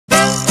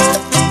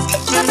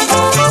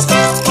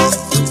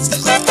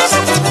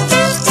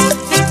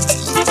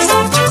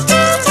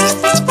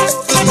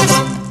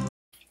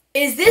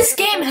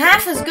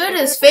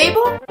good as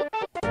Fable?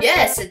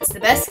 Yes, it's the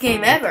best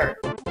game ever.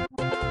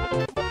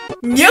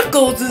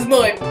 Knuckles is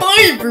my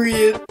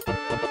favorite.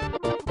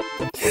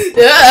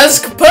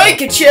 Ask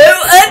Pikachu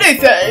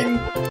anything.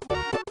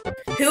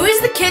 Who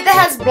is the kid that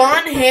has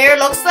blonde hair,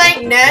 looks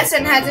like Ness,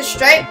 and has a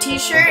striped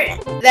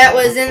t-shirt that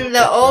was in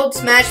the old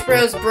Smash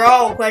Bros.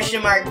 Brawl?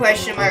 Question mark,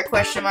 question mark,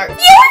 question mark.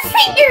 Your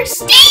finger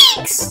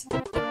stinks!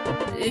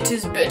 It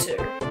is bitter,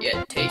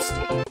 yet tasty.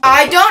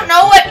 I don't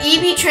know what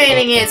EV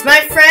training is.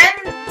 My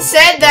friend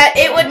said that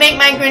it would make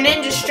my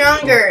Greninja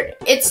stronger.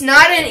 It's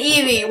not an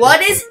EV.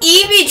 What is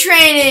EV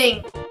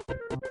training?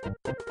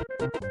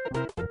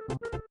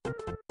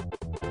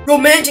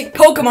 Romantic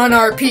Pokemon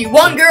RP.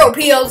 One girl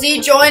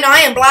PLZ join.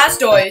 I am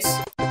Blastoise.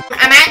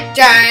 I'm not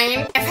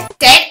join. If it's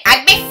dead,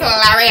 I'd be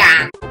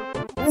Flareon.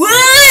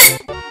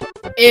 What?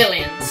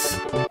 Aliens.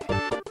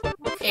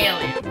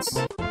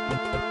 Aliens.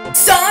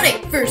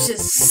 Sonic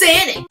versus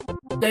Sonic.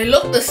 They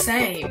look the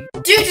same.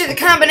 Due to the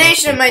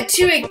combination of my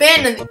 2-week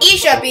ban and the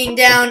eShop being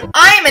down,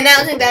 I am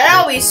announcing that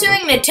I'll be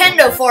suing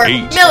Nintendo for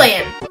 $1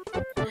 million.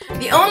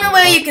 The only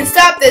way you can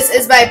stop this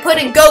is by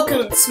putting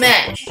Goku in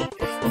Smash.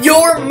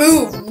 Your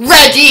move,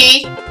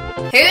 Reggie!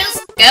 Who's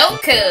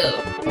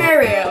Goku?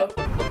 Mario.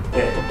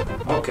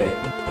 Yeah, okay,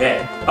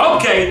 yeah,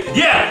 okay,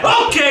 yeah,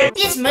 okay!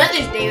 This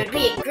Mother's Day would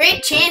be a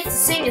great chance to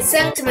sing a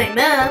song to my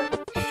mom.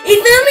 If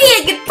only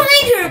I could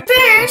find her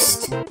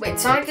first! Wait,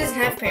 Sonic doesn't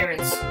have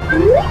parents.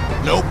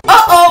 Nope.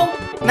 Uh-oh!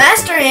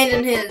 Master Hand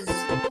and his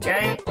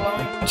giant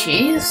glowing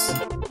cheese?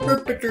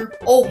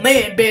 Oh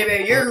man,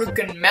 baby, you're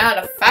looking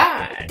mighty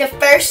fine. The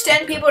first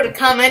 10 people to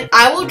comment,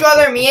 I will draw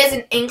their me as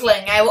an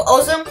inkling. I will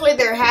also include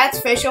their hats,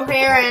 facial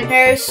hair, and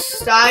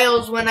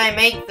hairstyles when I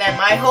make them.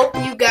 I hope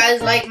you guys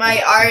like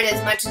my art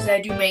as much as I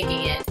do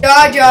making it.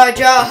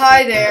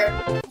 Hi there.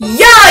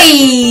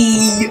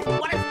 Yay!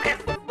 What is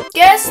this?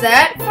 Guess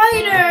that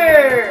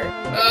fighter!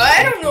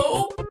 I don't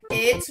know.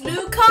 It's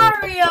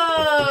Lucario!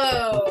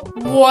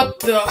 What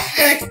the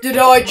heck did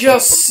I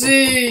just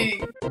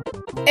see?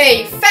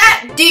 A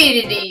fat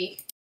deity.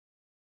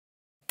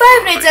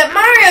 5 Nights at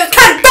Mario's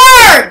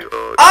confirmed!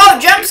 All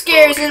jump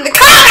scares in the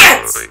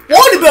comments!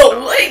 What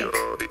about Link?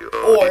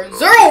 Or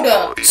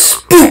Zelda?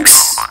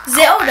 Spooks!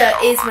 Zelda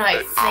is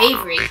my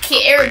favorite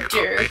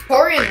character.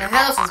 Tori in the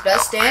House is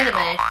best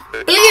anime.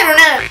 Believe it or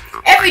not,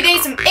 every day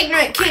some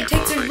ignorant kid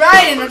takes a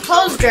ride in a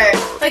clothes dryer,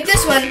 like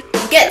this one,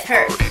 and gets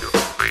hurt.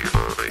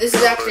 This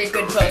is actually a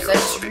good post. I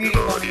just really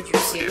wanted you to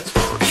see this.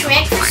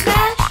 Shrek for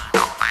Smash?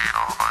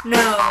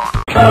 No.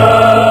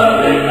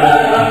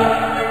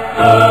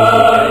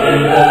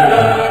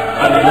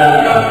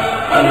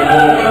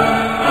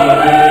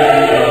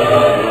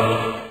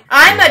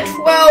 I'm a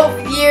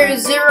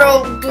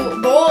 12-year-old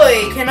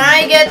boy. Can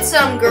I get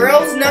some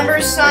girls?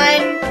 Number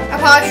sign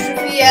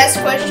apostrophe S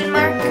question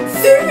mark?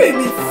 Is there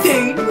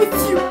anything with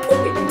your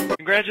point?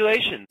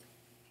 Congratulations.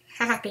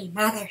 Happy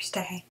Mother's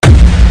Day.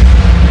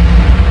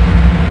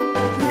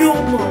 No,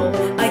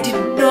 Mom, I did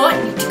not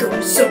need to go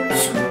to summer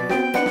school.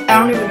 I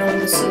don't even know what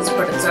this is,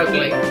 but it's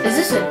ugly. Is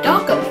this a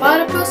duck, a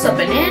platypus, a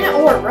banana,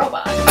 or a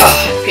robot?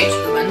 Peach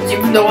humans,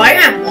 even though I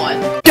am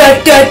one.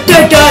 Da da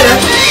da da da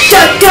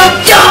da da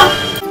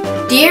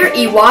da! Dear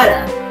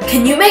Iwata,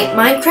 can you make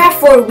Minecraft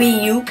for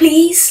Wii U,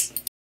 please?